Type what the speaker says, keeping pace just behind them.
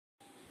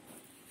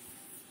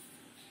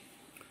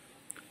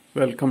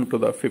Welcome to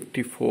the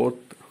 54th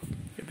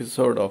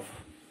episode of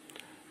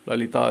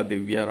Lalitha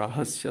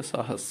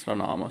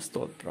Sahasranam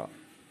Stotra.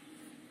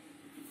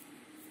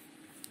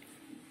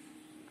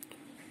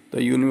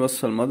 The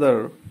Universal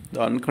Mother,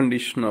 the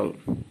unconditional,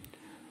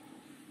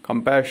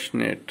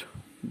 compassionate,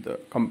 the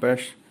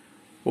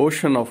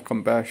ocean of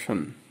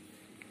compassion,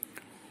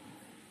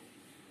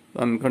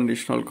 the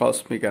unconditional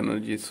cosmic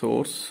energy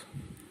source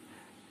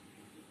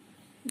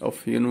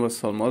of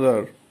Universal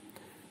Mother,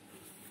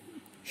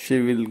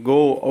 she will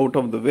go out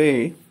of the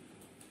way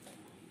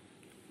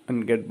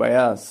and get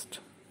biased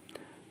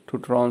to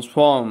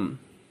transform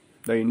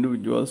the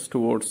individuals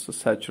towards the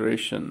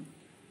saturation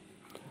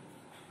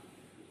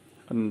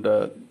and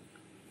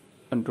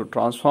to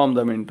transform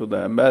them into the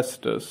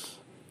ambassadors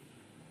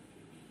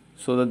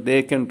so that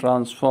they can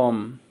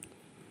transform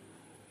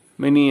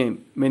many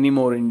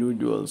more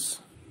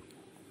individuals.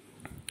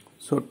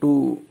 So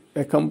to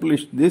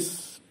accomplish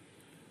this,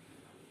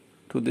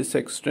 to this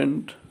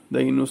extent,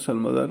 the Universal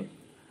Mother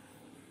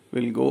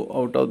will go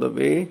out of the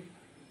way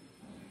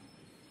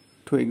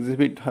to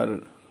exhibit her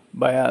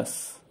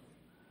bias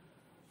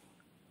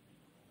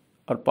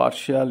or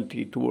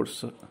partiality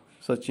towards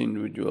such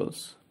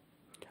individuals.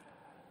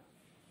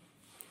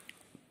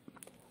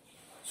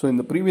 So in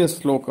the previous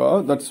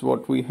sloka, that's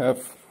what we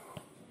have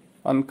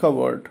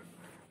uncovered.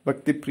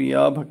 Bhakti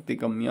priya, bhakti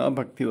kamya,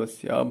 bhakti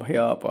vasya,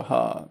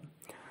 bhayapaha.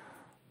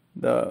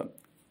 The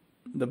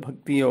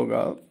bhakti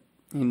yoga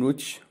in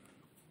which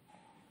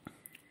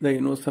the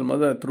Universal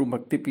Mother, through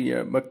Bhakti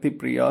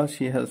Priya,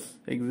 she has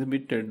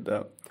exhibited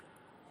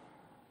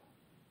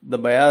the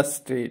bias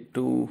state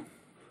to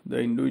the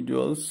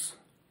individuals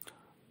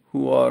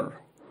who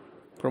are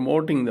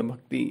promoting the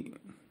Bhakti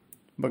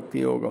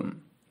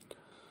Yogam,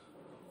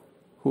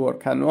 who are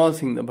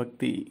canvassing the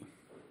Bhakti.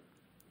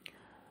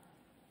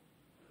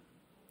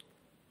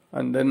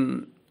 And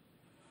then,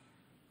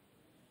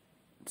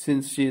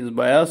 since she is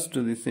biased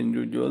to these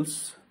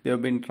individuals, they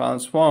have been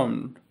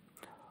transformed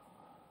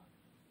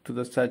to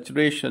the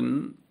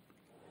saturation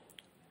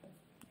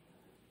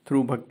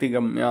through Bhakti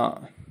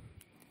Gamya,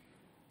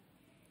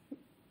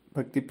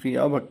 Bhakti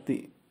Priya,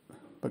 Bhakti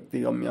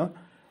Gamya,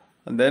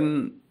 and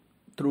then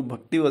through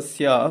Bhakti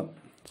Vasya,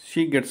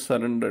 she gets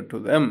surrendered to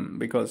them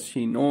because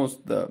she knows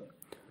the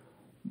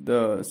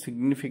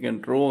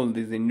significant role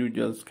these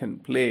individuals can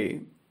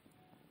play.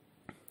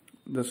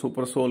 The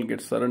super soul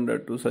gets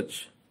surrendered to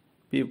such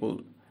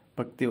people,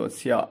 Bhakti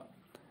Vasya.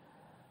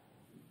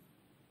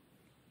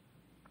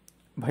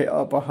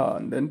 Bhayapaha,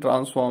 and then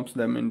transforms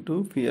them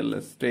into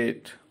fearless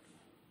state.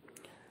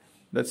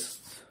 That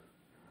is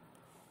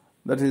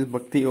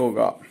Bhakti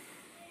Yoga.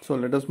 So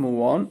let us move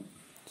on.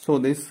 So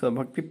this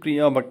Bhakti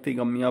Priya, Bhakti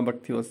Gamya,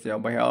 Bhakti Vasya,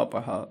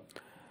 Bhayapaha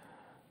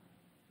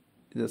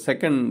is the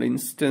second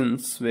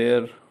instance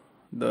where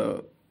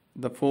the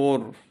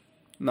four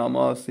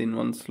namas in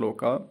one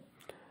sloka.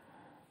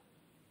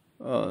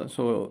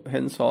 So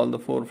hence all the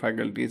four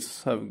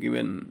faculties have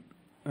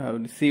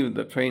received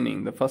the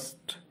training. The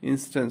first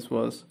instance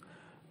was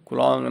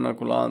Kulangana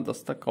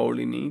Kulantasta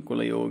Kaulini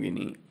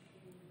Kulayogini.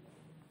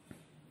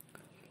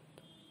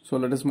 So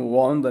let us move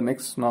on. The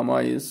next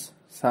nama is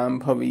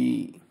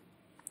Sambhavi.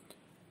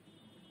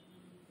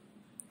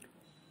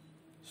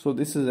 So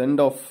this is end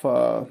of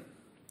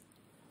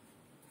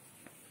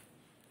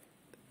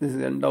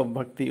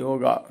Bhakti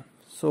Yoga.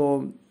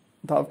 So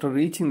after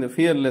reaching the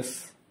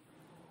fearless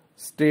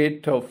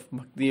state of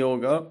Bhakti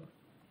Yoga,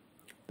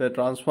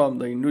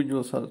 the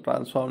individuals are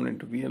transformed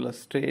into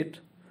fearless state.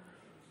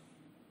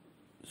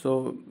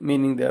 So,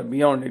 meaning they are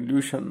beyond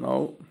illusion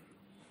now.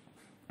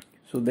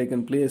 So they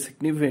can play a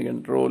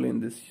significant role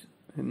in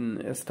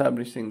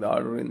establishing the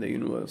order in the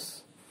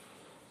universe.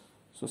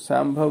 So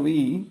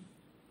Sambhavi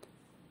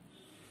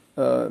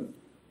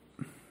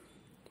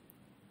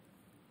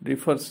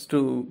refers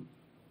to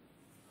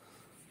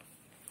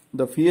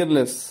the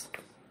fearless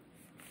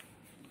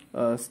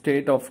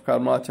state of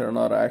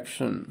karmacharana or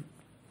action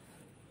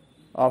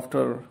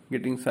after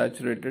getting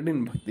saturated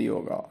in Bhakti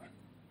Yoga.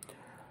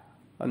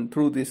 And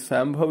through this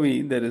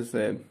Sambhavi, there is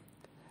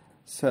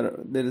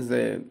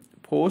a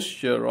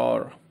posture,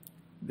 or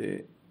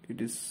it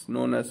is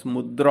known as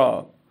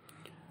mudra.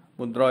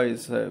 Mudra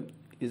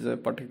is a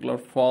particular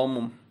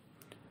form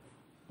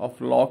of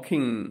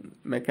locking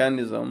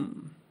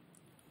mechanism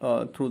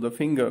through the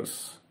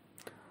fingers.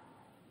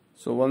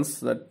 So once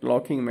that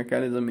locking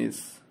mechanism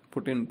is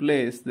put in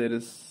place, there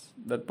is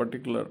that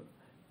particular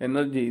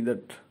energy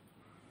that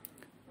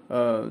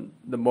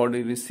the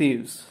body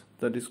receives,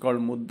 that is called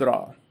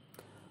mudra.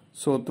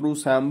 So through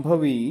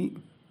Sambhavi,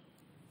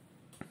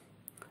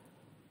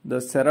 the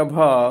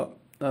Sarabha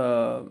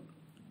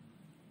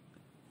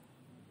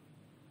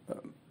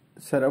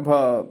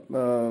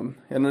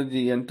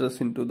energy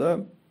enters into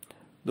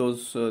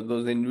those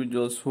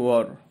individuals who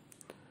are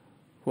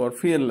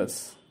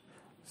fearless.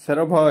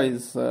 Sarabha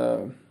is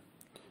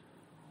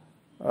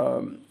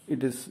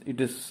it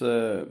is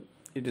a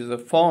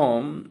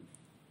form.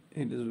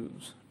 It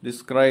is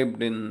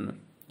described in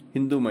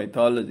Hindu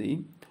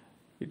mythology.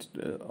 It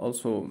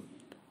also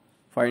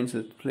finds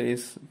its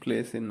place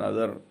in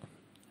other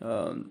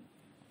um,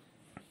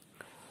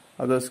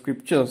 other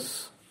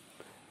scriptures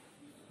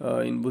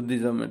in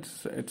Buddhism,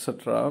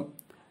 etc.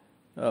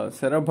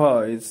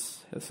 Sarabha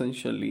is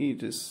essentially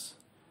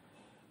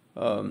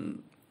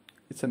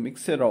it's a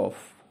mixture of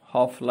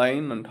half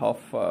lion and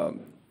half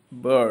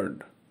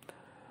bird,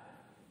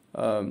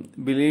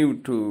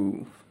 believed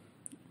to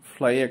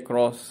fly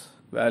across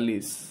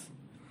valleys,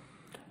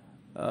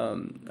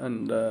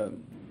 and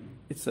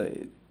it's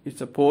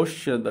a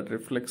posture that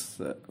reflects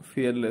a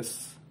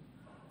fearless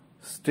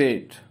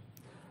state.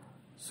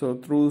 So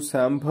through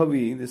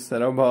Sambhavi, this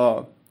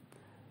Sarabha,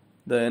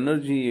 the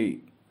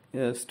energy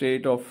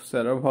state of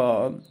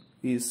Sarabha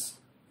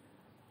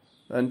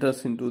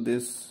enters into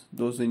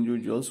those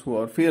individuals who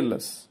are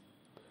fearless.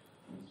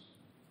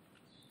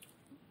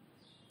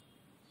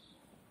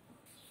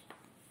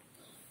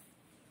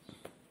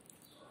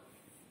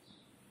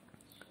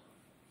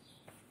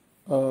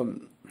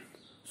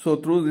 So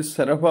through this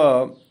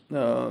Sarabha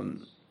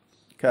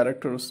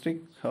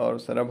characteristic or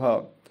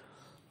Sarabha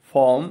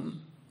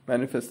form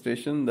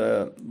manifestation,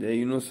 the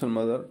Universal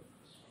Mother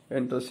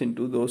enters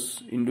into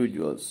those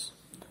individuals.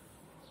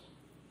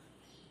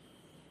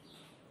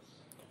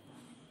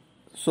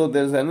 So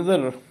there's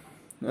another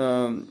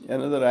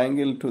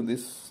angle to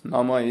this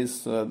nama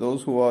is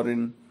those who are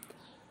in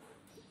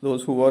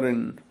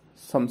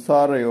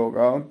samsara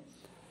yoga,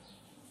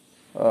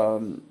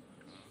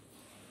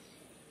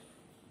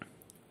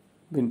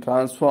 been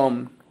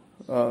transformed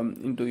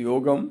into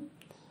yogam.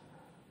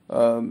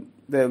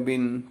 They have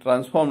been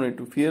transformed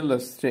into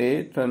fearless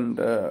state, and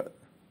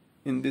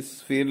in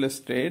this fearless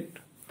state,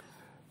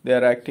 they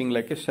are acting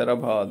like a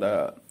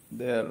Sarabha.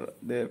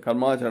 Their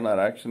karmacharana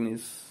action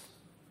is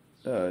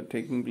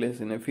taking place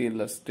in a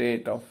fearless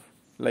state of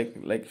like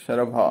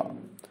Sarabha.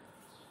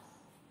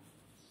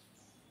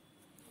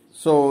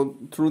 So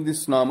through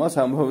this nama,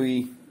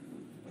 Sambhavi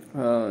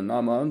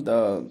nama,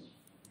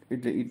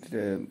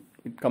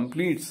 it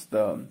completes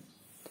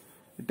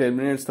it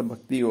terminates the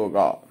bhakti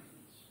yoga.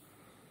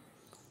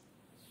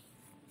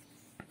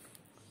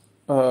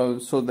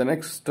 So the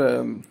next,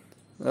 after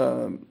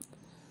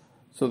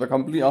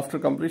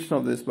completion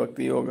of this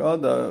bhakti yoga,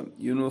 the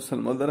Universal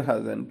Mother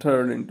has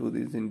entered into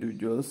these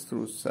individuals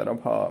through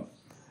Sarabha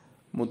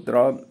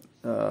mudra,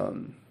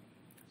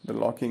 the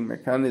locking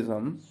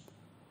mechanism,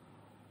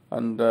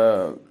 and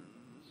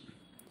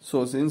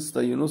so since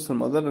the Universal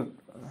Mother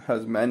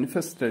has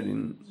manifested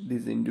in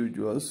these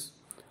individuals,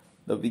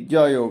 the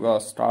Vidya Yoga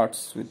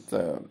starts with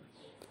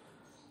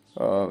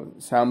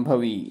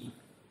Sambhavi.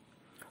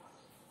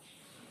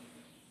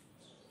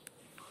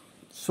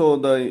 So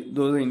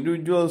those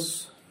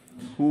individuals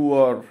who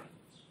are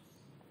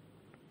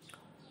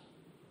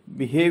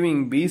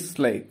behaving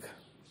beast-like,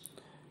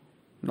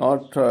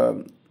 not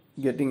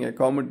getting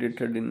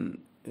accommodated in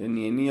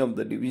any of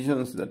the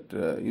divisions that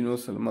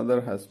Universal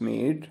Mother has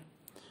made,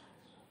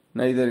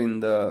 neither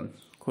in the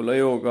Kula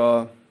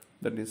Yoga,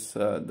 that is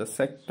the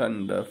sect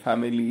and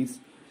families,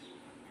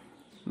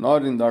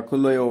 nor in the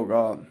Akula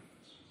Yoga.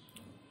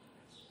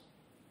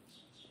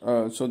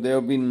 So they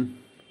have been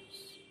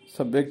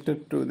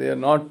subjected to, they are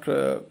not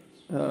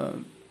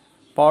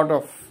part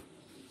of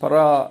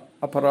para,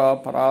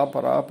 apara, para,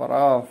 para,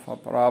 para,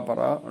 para,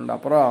 para, and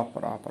apara,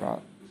 para,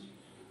 para.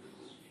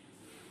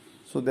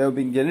 So they have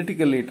been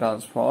genetically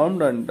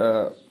transformed, and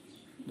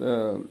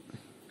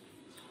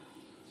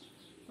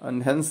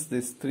hence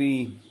these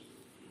three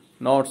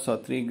knots or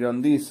three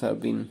granthis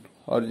have been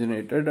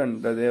originated,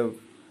 and they have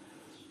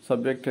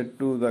subjected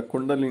to the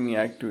Kundalini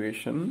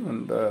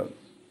activation,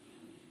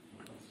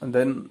 and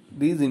then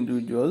these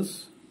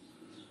individuals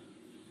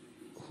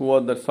who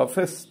are the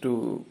toughest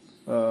to,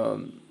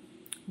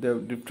 they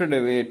have drifted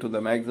away to the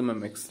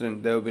maximum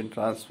extent. They have been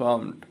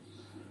transformed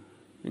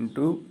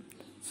into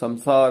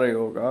samsara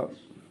yoga,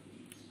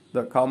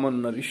 the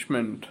common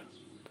nourishment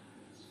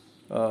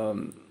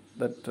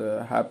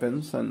that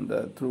happens, and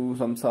through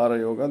samsara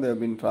yoga they have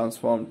been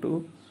transformed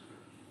to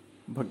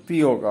bhakti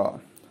yoga.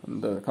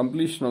 And the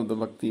completion of the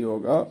bhakti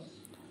yoga,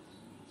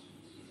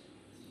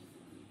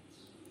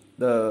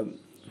 the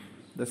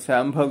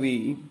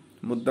Sambhavi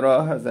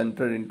mudra has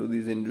entered into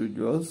these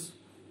individuals,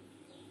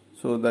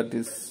 so that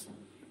is,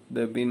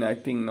 they've been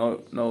acting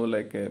now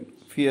like a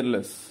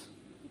fearless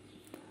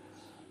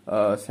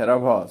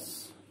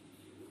Sarabhas.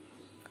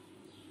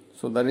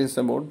 So that is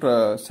about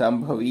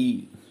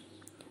Sambhavi.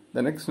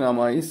 The next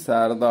nama is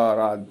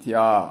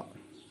Saradaradhya.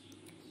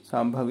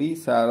 Sambhavi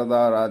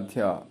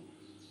Saradaradhya.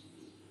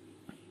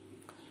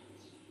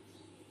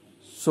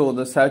 So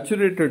the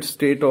saturated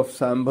state of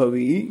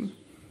Sambhavi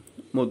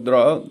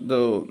mudra,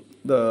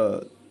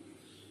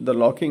 the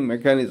locking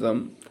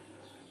mechanism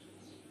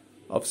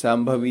of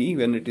Sambhavi,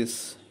 when it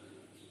is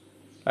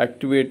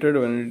activated,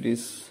 when it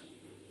is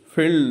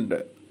filled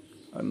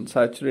and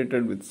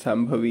saturated with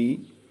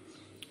Sambhavi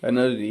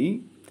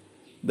energy,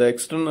 the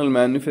external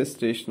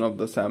manifestation of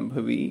the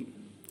Sambhavi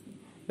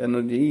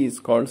energy is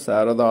called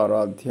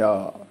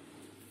Saradaradhya.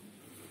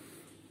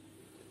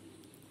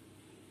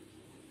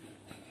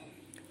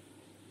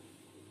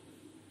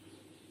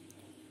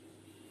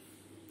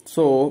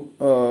 So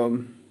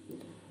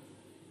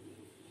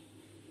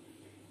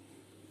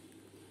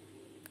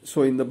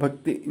so in the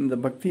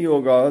bhakti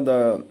yoga,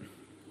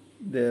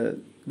 the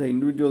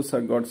individuals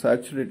have got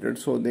saturated,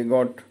 so they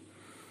got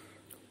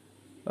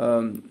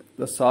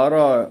the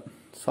sara.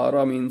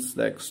 Sara means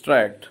the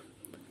extract.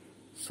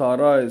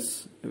 Sara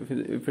is, if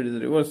it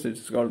is reversed, it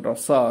is called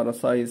rasa.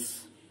 Rasa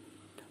is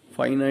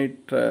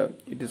finite,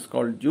 it is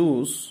called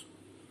juice.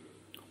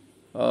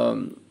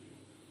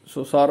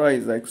 So Sara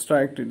is the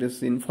extract, it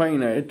is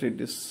infinite, it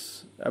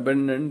is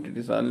abundant, it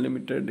is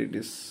unlimited, it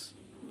is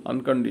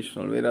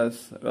unconditional,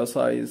 whereas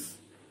Rasa is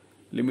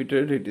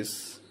limited, it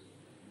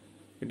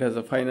has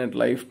a finite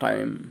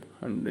lifetime,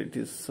 and it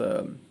is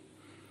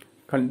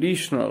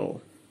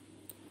conditional,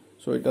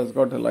 so it has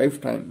got a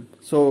lifetime.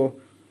 So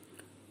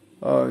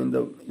in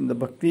the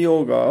bhakti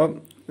yoga,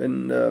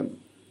 when the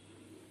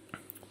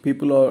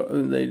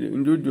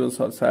individuals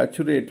are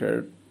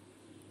saturated,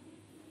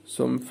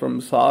 so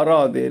from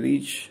Sara they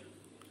reach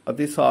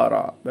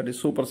Atisara, that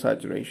is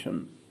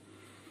supersaturation.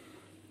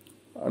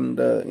 And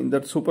in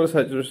that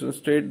supersaturation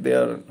state they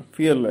are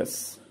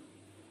fearless.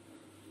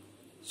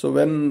 So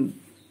when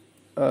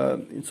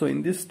so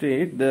in this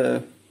state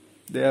they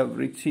have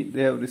received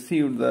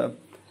the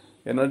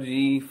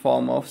energy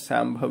form of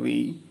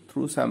Sambhavi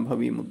through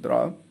Sambhavi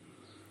Mudra.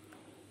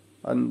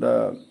 And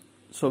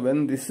so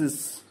when this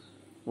is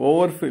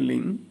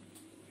overfilling,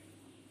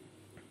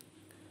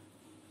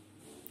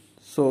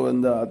 so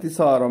when the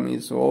Atisaram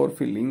is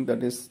overfilling,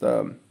 that is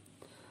the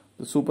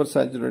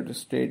supersaturated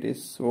state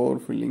is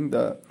overfilling,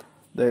 the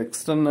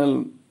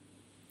external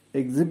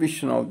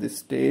exhibition of this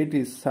state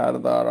is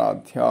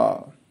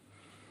Saradaradhya.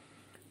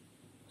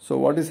 So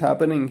what is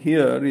happening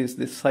here is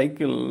this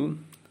cycle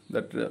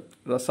that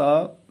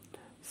Rasa,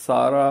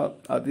 Sara,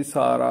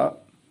 Atisara.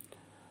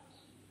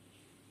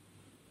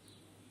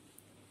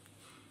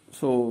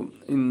 So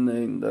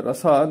in the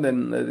Rasa,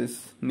 then there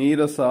is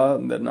Nirasa,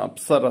 then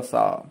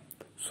Apsarasa,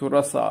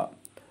 Surasa.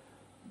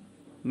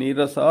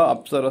 Nirasa,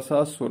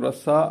 Apsarasa,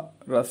 Surasa,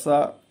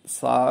 Rasa,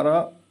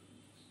 Sara,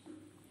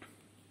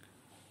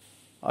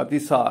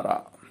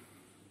 Atisara.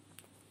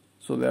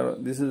 So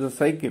this is a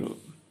cycle.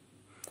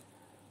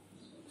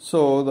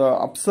 So the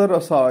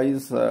Apsarasa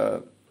is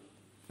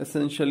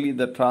essentially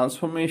the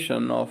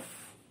transformation of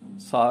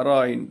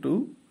Sara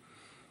into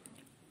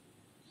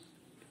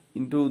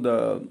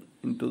the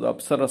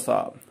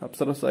Apsarasa.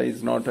 Apsarasa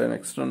is not an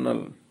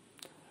external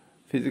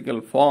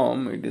physical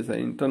form, it is an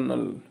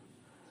internal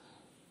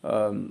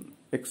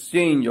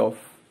exchange of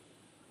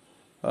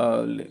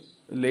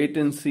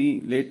latent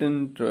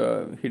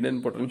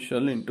hidden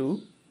potential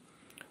into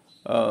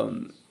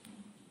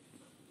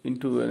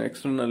an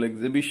external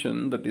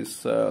exhibition, that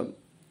is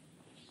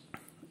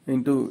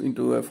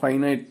into a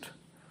finite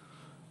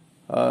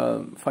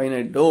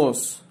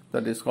dose,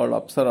 that is called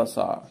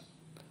Apsarasa.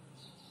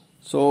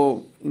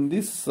 So in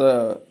this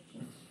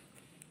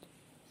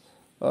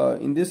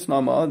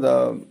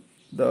Nama,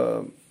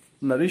 the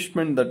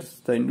nourishment that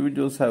the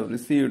individuals have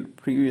received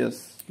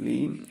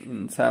previously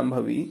in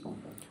Sambhavi,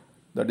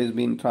 that is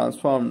being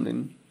transformed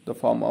in the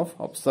form of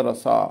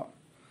Apsarasa.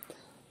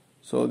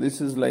 So this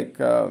is like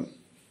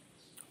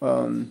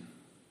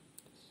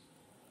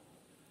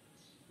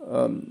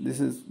this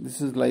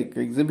is like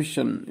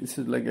exhibition. This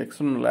is like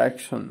external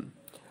action.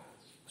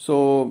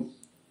 So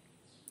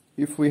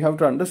if we have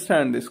to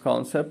understand this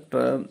concept,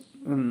 there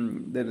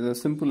is a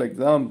simple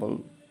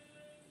example.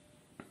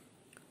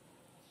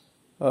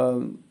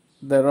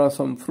 There are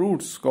some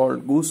fruits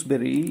called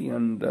gooseberry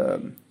and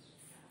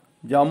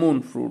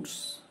jamun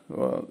fruits.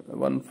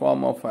 One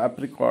form of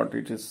apricot,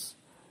 it is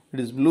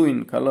blue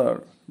in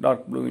color,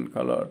 dark blue in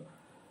color.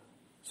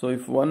 So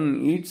if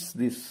one eats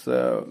this,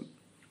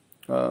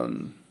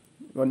 one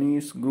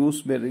eats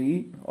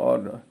gooseberry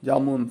or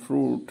jamun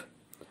fruit,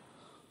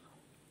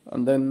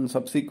 and then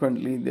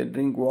subsequently they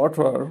drink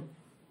water,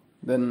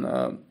 then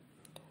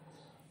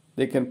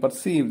they can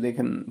perceive, they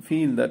can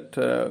feel that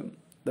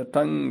the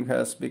tongue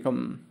has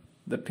become,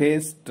 the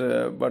taste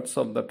buds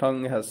of the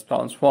tongue has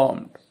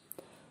transformed.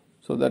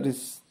 So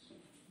this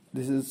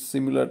is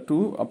similar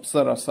to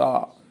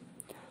Apsarasa.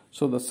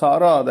 So the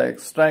Sara, the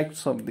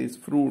extracts of these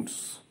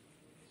fruits,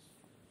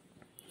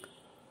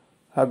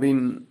 have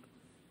been,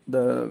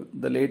 the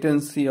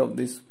latency of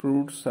these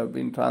fruits have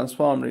been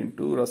transformed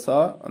into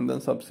Rasa and then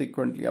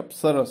subsequently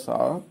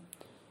Apsarasa.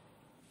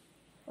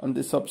 And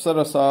this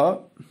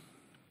Apsarasa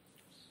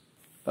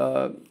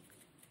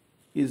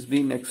is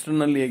being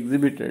externally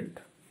exhibited.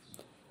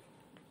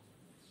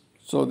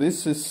 So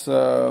this is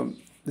the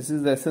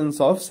essence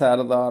of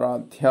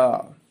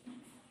Saradaradhya.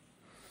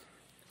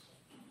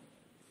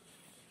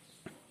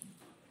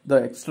 The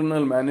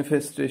external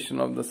manifestation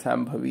of the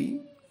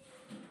Sambhavi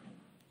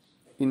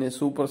in a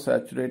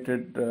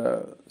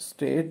supersaturated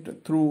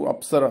state through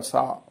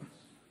Apsarasa,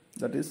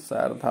 that is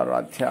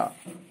Saradaradhya.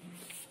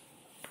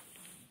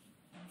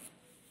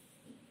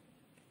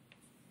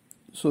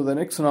 So the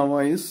next Nama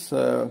is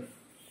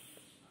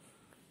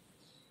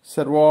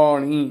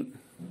Sarvani.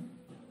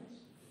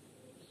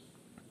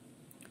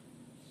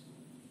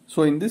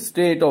 So in this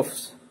state of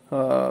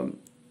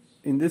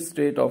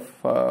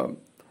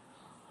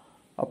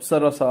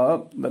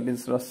apsarasa, that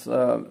is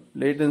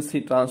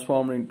latency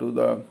transformed into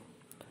the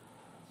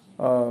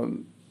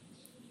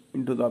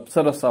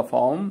apsarasa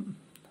form,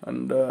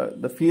 and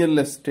the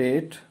fearless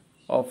state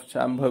of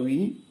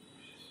Shambhavi,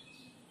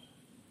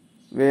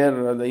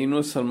 where the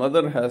Universal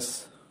Mother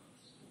has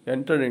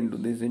entered into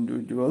these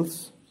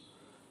individuals.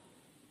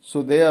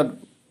 So they are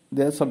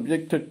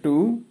subjected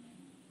to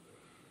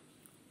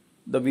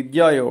the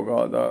Vidya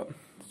Yoga,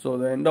 so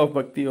the end of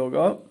Bhakti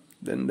Yoga.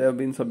 Then they have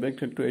been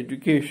subjected to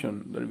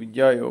education, the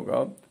Vidya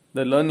Yoga,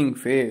 the learning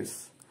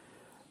phase,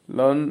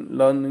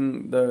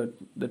 learning the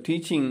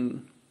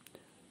teaching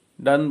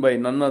done by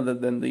none other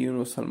than the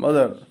Universal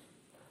Mother.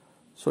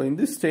 So in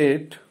this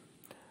state,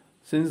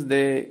 since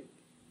they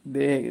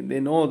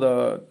know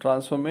the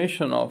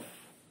transformation of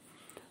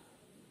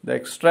the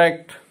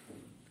extract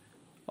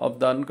of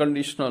the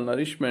unconditional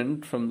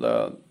nourishment from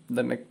the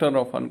nectar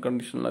of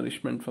unconditional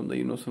nourishment from the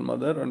Universal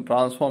Mother, and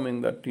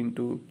transforming that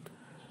into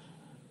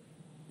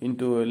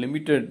a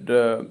limited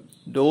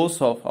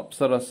dose of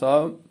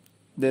apsarasa,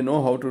 they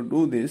know how to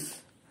do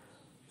this.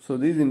 So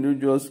these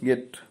individuals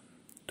get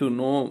to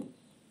know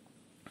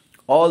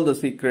all the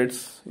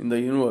secrets in the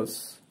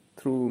universe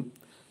through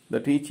the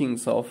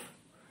teachings and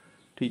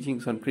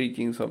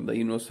preachings of the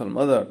Universal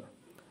Mother.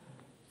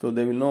 So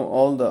they will know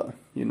all the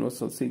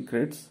universal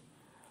secrets,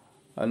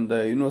 and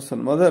the Universal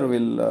Mother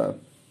will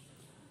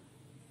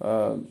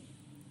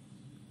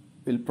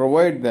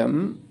provide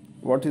them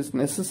what is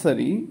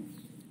necessary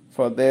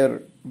for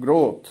their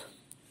growth,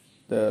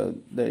 the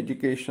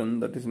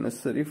education that is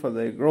necessary for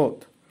their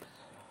growth.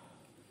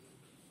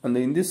 And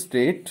in this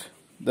state,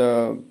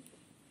 the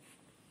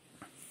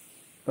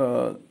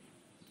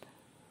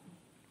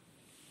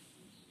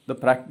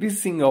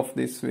practicing of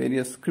these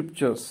various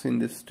scriptures in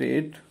this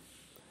state,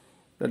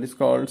 that is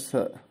called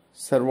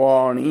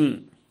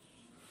sarvani.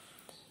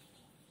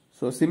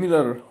 So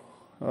similar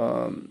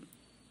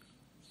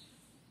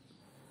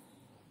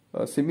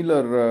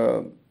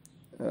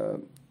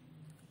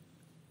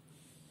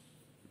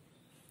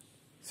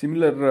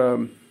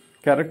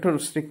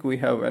characteristic we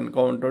have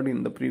encountered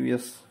in the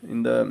previous,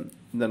 in the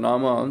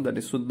Nama, that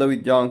is Suddha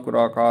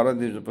Vidyankura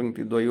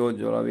Dijapangti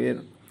Dvayojjala,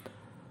 where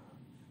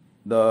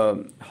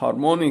the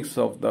harmonics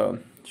of the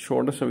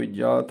Shodasha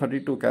Vidya,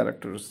 32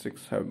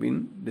 characteristics have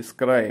been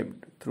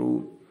described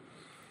through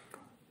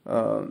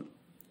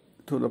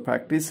the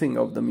practicing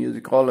of the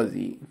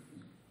musicology.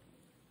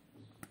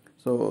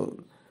 So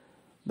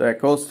the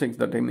acoustics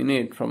that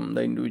emanate from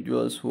the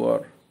individuals who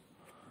are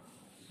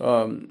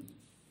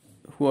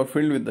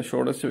filled with the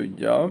Shodasha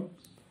Vidya,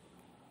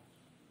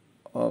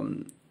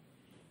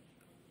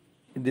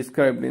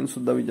 described in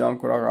Suddha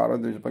Vidyankura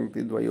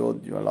Dijapangti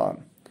Dvayojjala.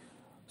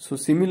 So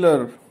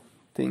similar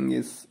thing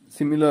is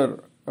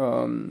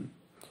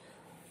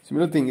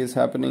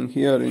happening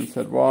here in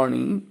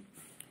Sarvani,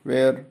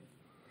 where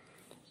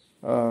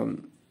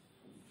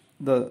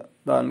the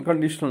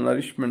unconditional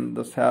nourishment,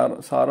 the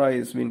Sara,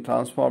 is being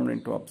transformed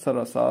into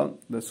Apsarasa,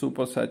 the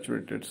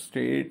supersaturated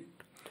state,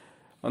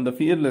 and the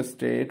fearless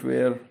state,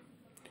 where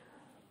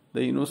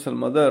the Universal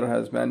Mother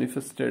has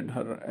manifested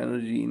her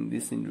energy in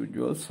these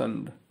individuals.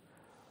 And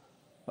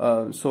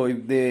so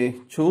if they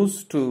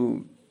choose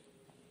to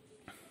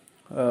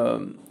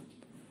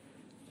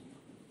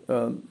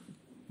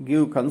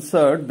give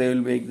concert, they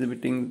will be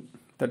exhibiting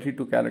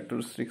 32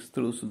 characteristics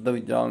through Suddha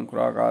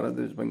Vidyankura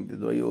Dijapangti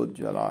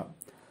Dvayojjala.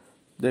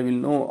 They will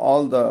know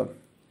all the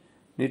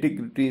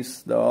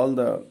nitty-gritties, all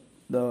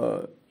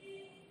the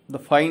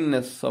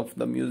fineness of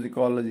the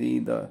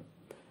musicology,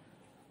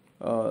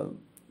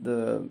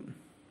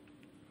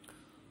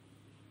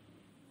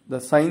 the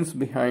science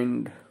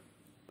behind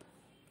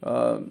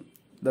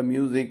the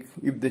music,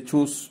 if they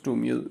choose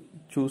to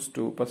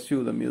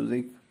pursue the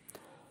music.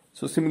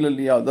 So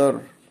similarly,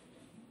 other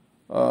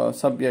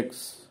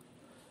subjects.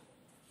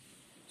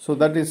 So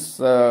that is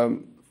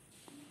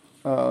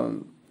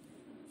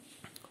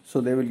so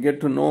they will get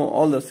to know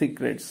all the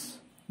secrets,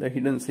 the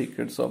hidden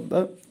secrets of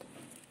the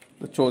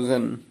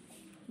chosen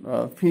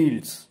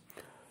fields.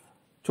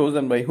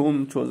 Chosen by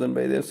whom? Chosen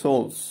by their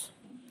souls.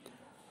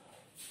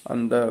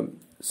 And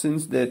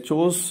since their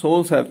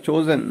souls have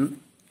chosen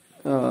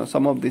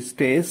some of these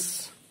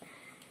tastes,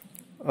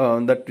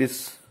 that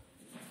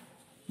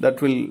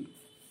will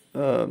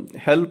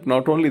help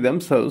not only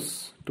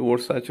themselves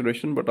towards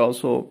saturation, but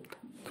also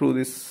through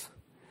this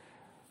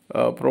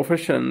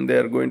profession they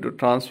are going to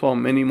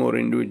transform many more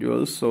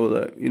individuals. So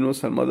the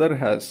Universal Mother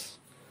has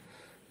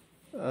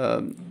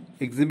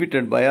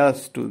exhibited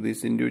bias to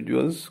these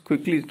individuals,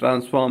 quickly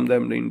transform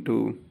them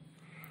into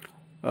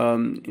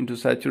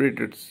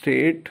saturated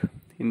state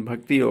in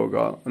Bhakti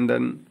Yoga, and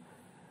then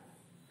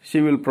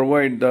she will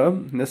provide the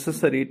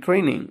necessary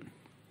training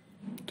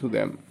to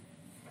them.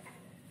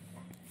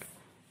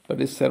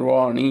 That is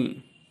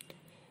Sarvani.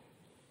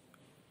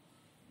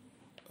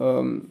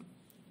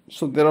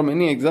 So there are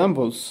many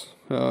examples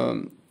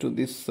to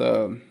this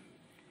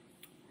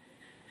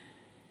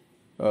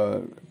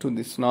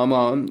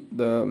Nama.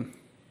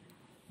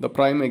 The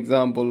prime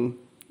example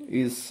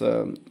is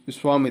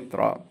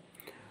Vishwamitra.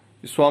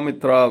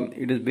 Vishwamitra,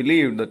 it is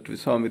believed that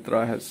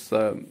Vishwamitra has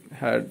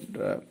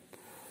had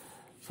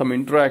some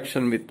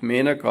interaction with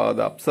Menaka,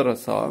 the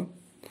Apsarasa,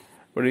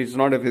 but it's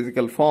not a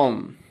physical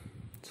form.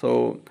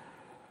 So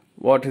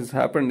what has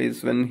happened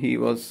is, when he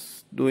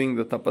was doing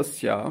the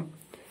tapasya,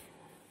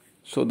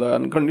 so the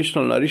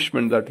unconditional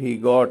nourishment that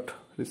he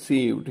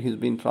received, he's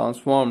been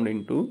transformed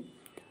into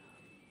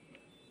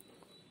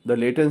the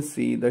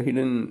latency, the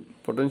hidden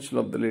potential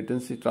of the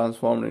latency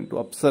transformed into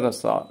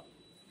Apsarasa.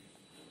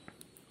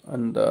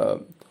 And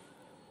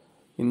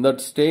in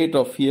that state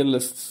of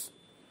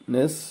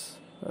fearlessness,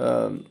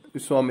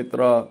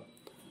 Vishwamitra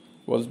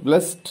was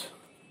blessed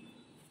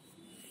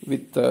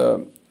with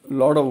a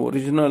lot of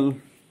original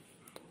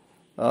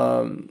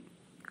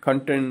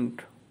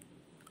content,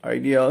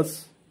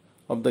 ideas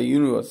of the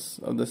universe,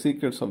 of the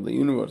secrets of the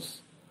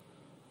universe.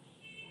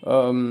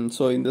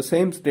 So in the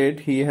same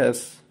state, he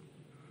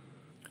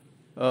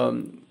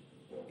unleashes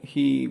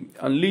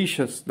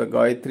the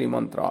Gayatri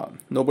mantra.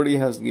 Nobody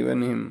has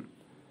given him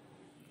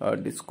a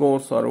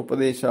discourse or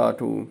upadesha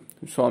to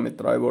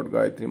Vishwamitra about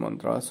Gayatri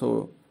mantra.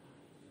 So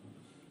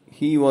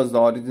he was the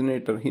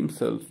originator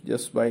himself.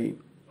 Just by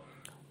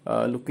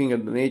looking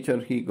at the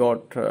nature, he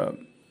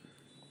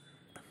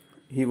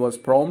was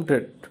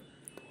prompted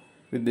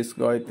with this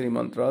Gayatri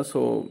mantra.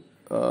 So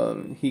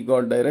he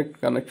got direct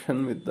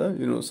connection with the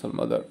Universal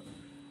Mother.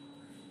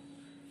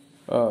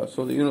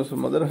 So the Universal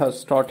Mother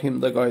has taught him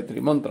the Gayatri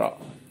mantra,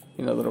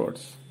 in other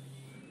words.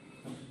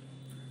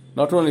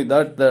 Not only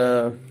that,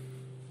 the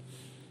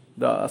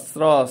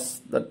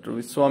astras that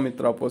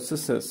Vishwamitra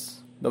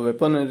possesses, the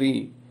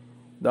weaponry,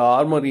 the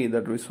armory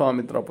that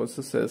Vishwamitra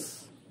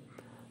possesses,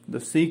 the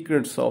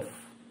secrets of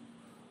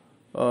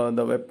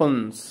the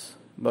weapons,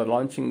 the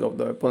launching of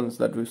the weapons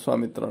that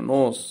Vishwamitra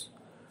knows.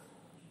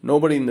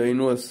 Nobody in the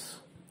universe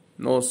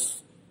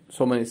knows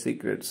so many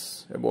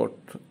secrets about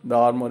the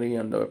armory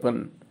and the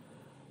weapon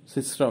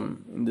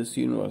system in this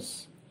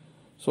universe.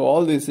 So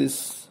all this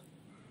is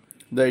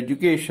the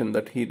education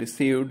that he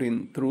received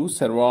through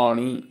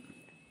Sarvani.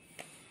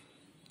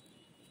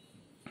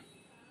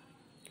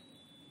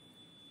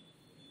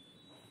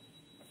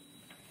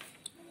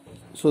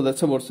 So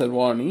that's about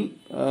Sarvani.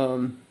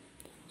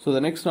 So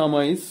the next Nama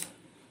is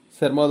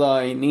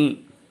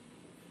Sarmadayini.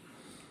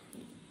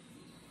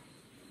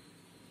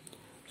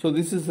 So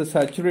this is the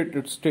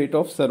saturated state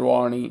of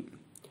Sarvani.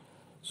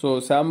 So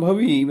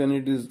Sambhavi, when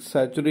it is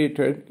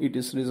saturated, it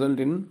is result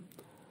in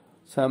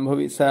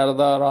Sambhavi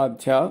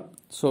Saradaradhya.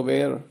 So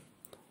where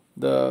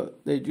the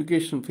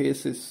education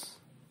phase is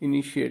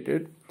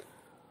initiated,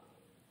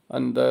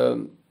 and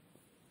the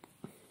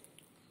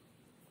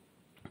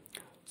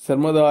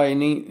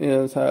Sarmadayini,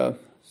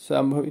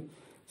 Sambhavi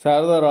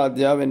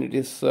Saradaradhya, when it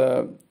is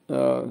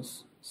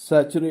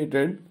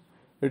saturated,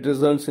 it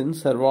results in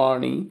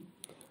Sarvani.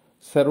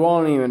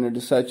 Sarvani, when it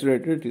is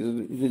saturated,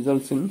 it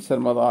results in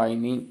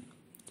Sarmadayini.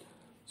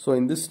 So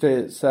in this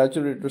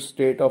saturated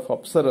state of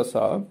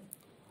Apsarasa,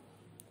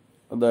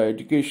 the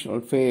educational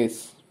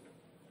phase,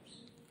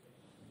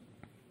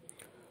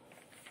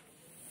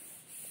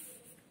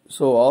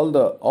 so all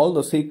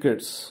the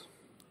secrets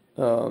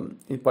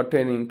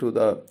pertaining to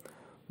the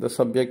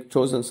subject,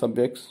 chosen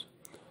subjects,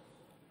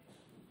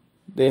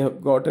 they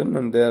have gotten,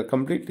 and they are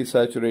completely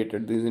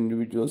saturated, these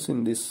individuals,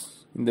 in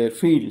their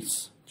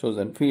fields,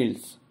 chosen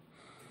fields.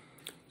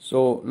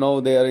 So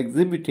now they are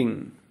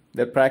exhibiting,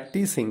 they are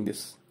practicing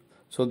this.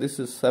 So this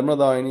is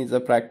Sarmadayini, is a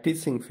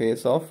practicing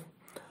phase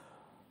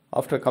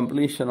after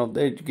completion of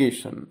the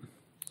education.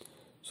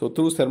 So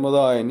through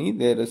Sarmadayini,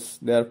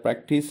 they are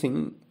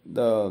practicing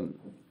the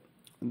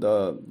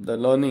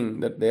learning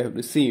that they have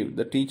received,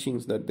 the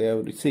teachings that they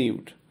have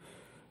received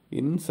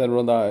in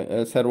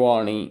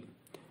Sarvani.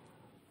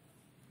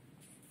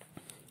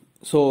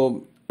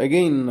 So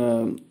again,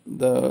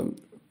 the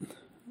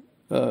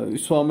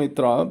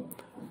Vishwamitra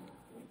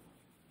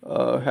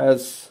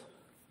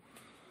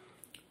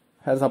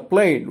has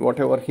applied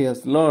whatever he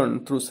has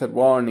learned through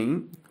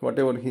Sarvani,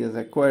 whatever he has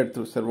acquired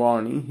through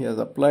Sarvani, he has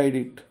applied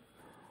it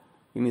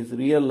in his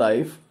real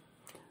life.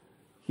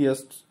 He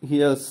has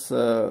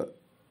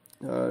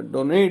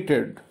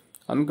donated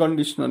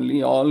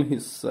unconditionally all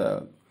his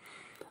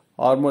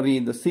armory,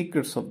 the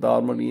secrets of the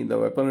armory, the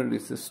weaponry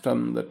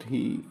system that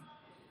he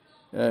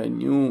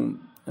knew,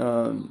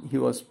 he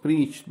was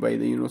preached by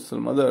the Universal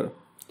Mother.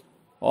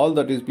 All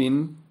that is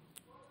been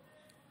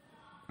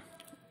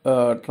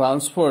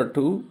transferred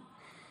to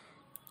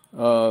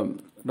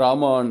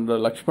Rama and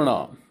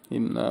Lakshmana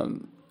in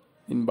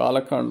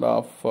Balakanda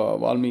of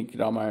Valmiki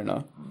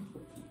Ramayana.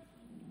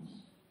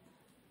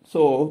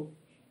 So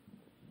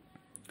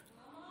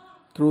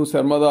through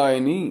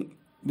Sarmadayini,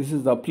 this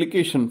is the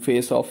application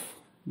phase of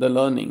the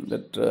learning,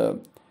 that the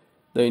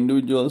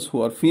individuals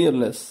who are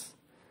fearless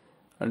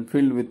and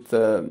filled with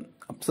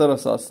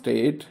Apsarasa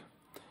state,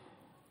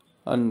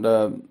 and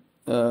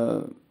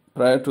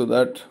prior to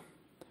that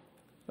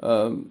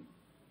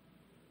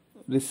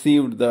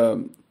received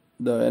the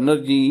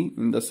energy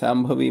in the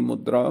Sambhavi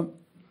Mudra.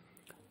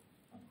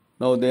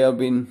 Now they have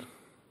been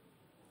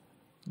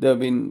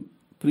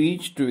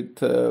preached with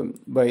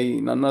by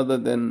none other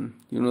than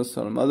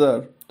Universal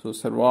Mother. So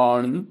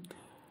Sarvani,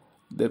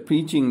 the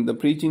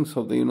preachings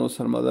of the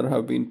Universal Mother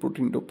have been put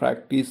into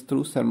practice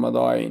through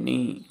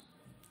Sarmadayini.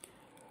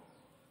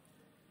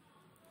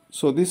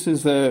 So this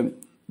is the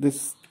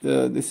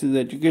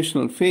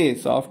educational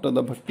phase after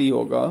the Bhakti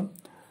Yoga.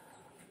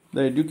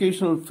 The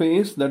educational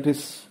phase that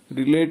is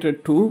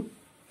related to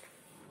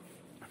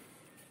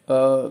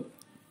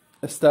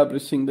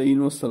establishing the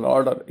universal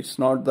order. It's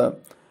not the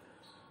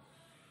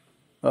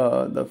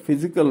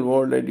physical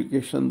world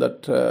education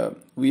that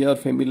we are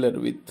familiar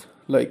with,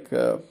 like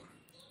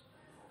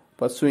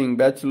pursuing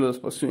bachelors,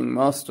 pursuing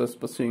masters,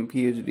 pursuing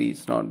PhD.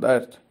 It's not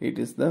that. It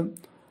is the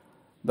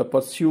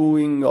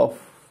pursuing of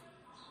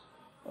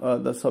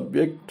the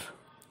subject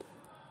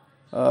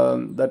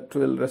that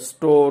will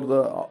restore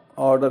the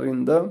order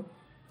in the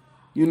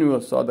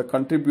universe, or that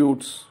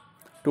contributes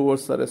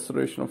towards the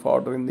restoration of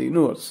order in the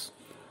universe.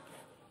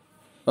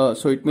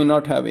 So it may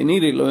not have any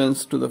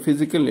relevance to the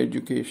physical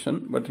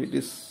education, but it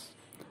is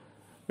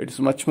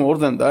much more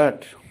than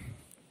that,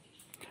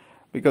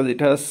 because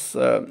it has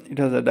a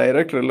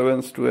direct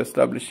relevance to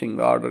establishing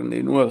order in the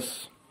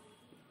universe.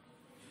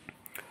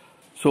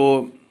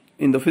 So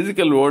in the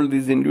physical world,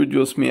 these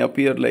individuals may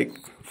appear like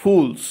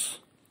fools,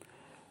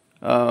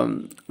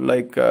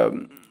 like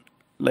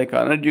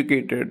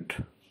uneducated,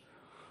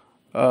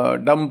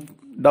 dumb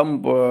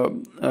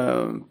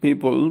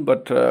people,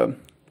 but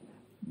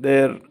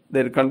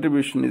their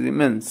contribution is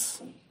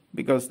immense,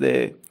 because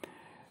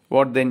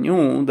what they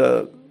knew,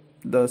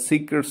 the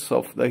secrets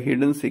of the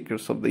hidden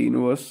secrets of the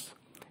universe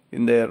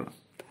in their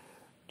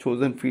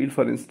chosen field.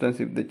 For instance,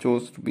 if they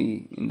chose to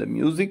be in the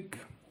music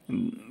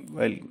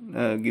while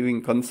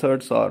giving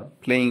concerts or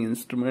playing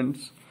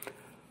instruments,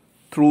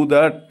 through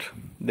that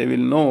they will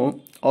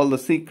know all the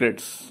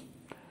secrets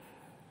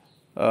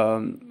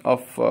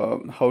of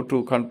how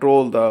to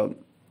control the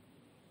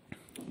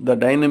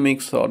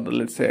dynamics, or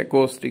let's say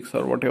acoustics,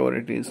 or whatever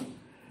it is,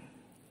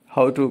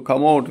 how to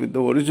come out with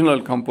the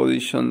original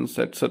compositions,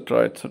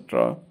 etc.,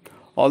 etc.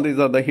 All these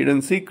are the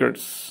hidden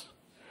secrets.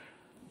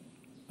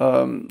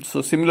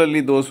 So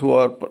similarly, those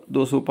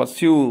who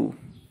pursue,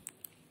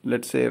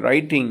 let's say,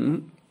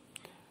 writing,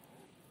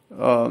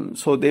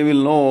 so they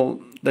will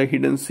know the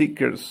hidden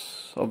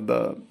secrets of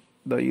the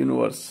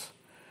universe.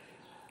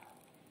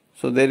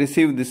 So they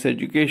receive this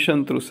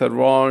education through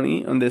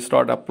Sarvani, and they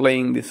start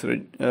applying this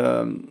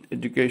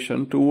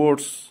education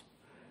towards,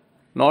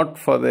 not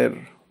for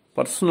their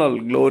personal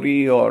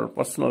glory or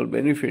personal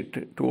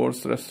benefit,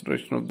 towards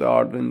restoration of the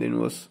order in the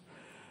universe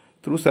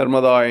through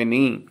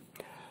Sarmadayini.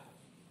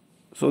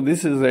 So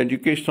this is the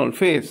educational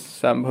phase,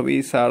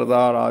 Sambhavi,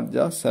 Sarda,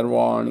 Raja,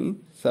 Sarvani,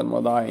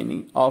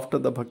 Sarmadayini, after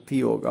the Bhakti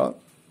Yoga.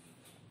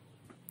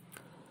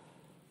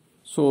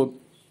 So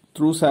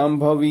through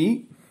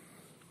Sambhavi,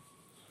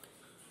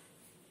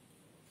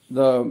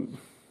 the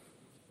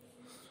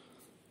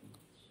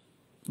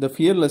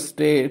fearless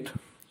state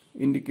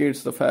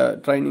indicates the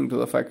training to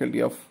the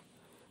faculty of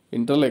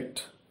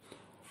intellect.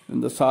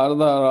 In the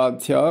Sarda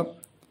Radhya,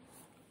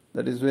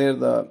 that is where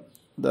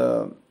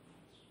the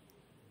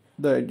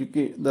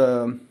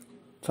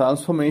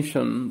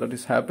transformation that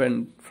is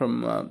happened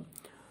from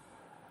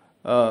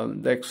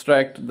the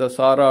extract, the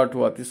Sara to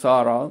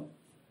Atisara,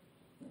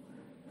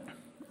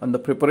 and the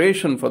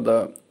preparation for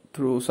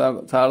through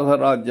Sarda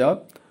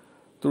Radhya,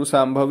 through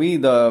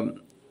Sambhavi,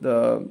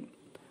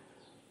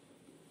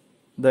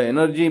 the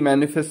energy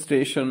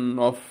manifestation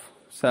of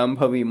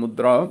Sambhavi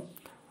Mudra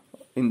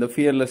in the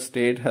fearless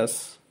state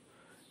has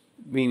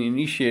been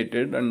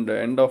initiated, and the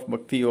end of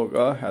Bhakti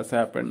Yoga has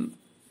happened,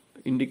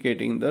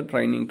 indicating the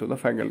training to the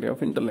faculty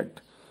of intellect.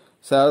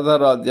 Sarda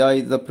Radhya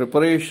is the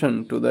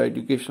preparation to the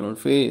educational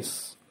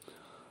phase.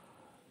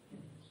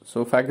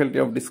 So faculty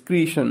of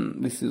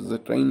discretion, this is the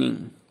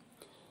training.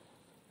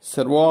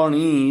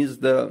 Sarvani is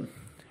the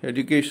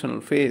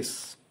educational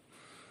phase,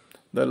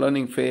 the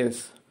learning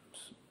phase.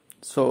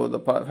 So the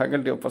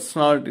faculty of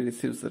personality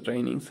receives the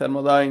training.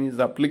 Sarmadayini is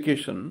the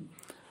application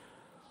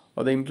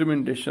or the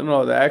implementation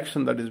or the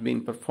action that is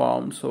being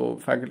performed. So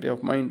faculty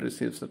of mind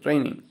receives the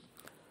training.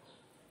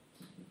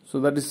 So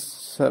that is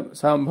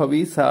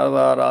Sambhavi,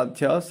 Sarda,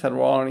 Radhya,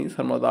 Sarvani,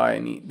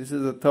 Sarmadayini. This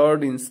is the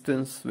third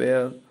instance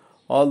where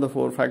all the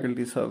four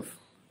faculties have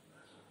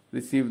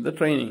received the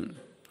training.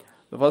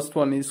 The first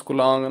one is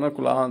Kulangana,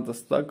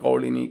 Kulantasta,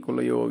 Kaulini,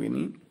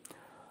 Kulayogini.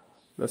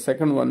 The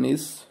second one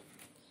is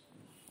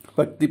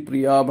Bhakti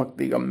Priya,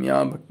 Bhakti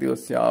Gamya, Bhakti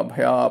Vasya,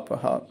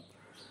 Bhayapaha.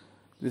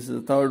 This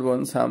is the third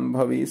one,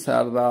 Sambhavi,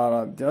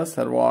 Sarda, Radhya,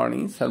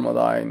 Sarvani,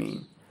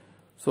 Sarmadayini.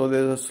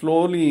 So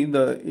slowly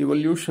the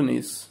evolution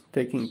is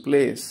taking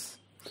place.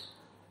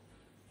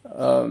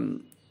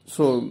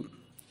 So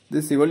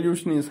this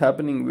evolution is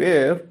happening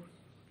where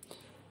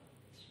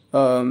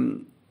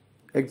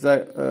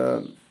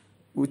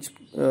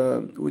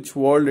which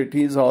world it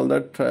is, all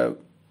that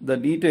the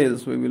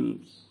details we will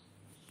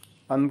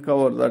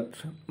uncover that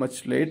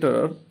much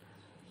later.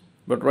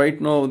 But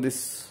right now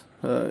this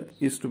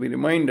is to be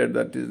reminded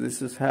that this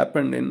has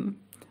happened in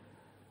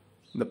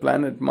the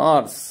planet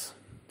Mars.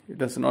 It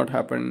has not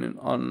happened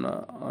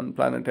on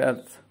planet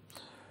Earth.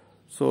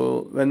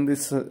 So when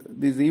these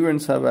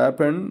events have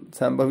happened,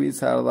 Sambhavi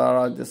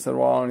Sarada Rajya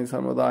Sarvani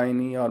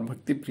Sarvadayini or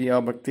Bhakti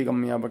Priya Bhakti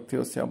Gamya Bhakti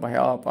Vasya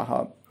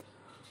Bhayapaha.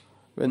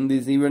 When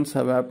these events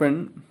have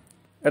happened,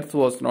 Earth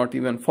was not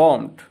even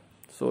formed.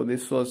 So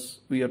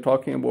we are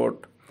talking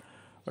about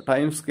a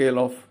time scale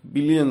of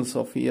billions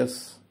of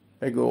years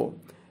ago,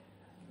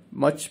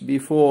 much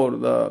before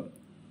the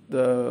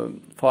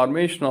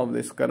formation of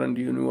this current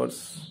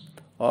universe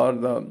or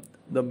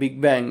the Big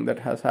Bang that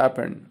has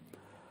happened.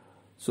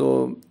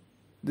 So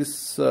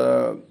this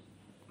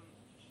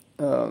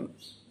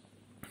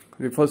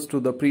refers to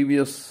the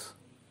previous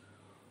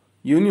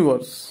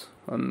universe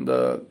and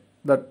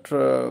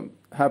that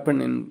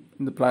happened in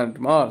the planet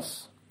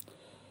Mars.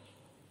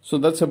 So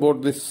that's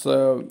about this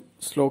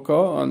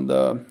sloka, and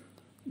the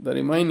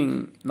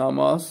remaining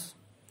namas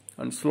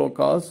and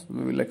slokas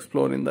we will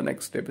explore in the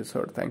next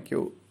episode. Thank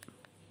you.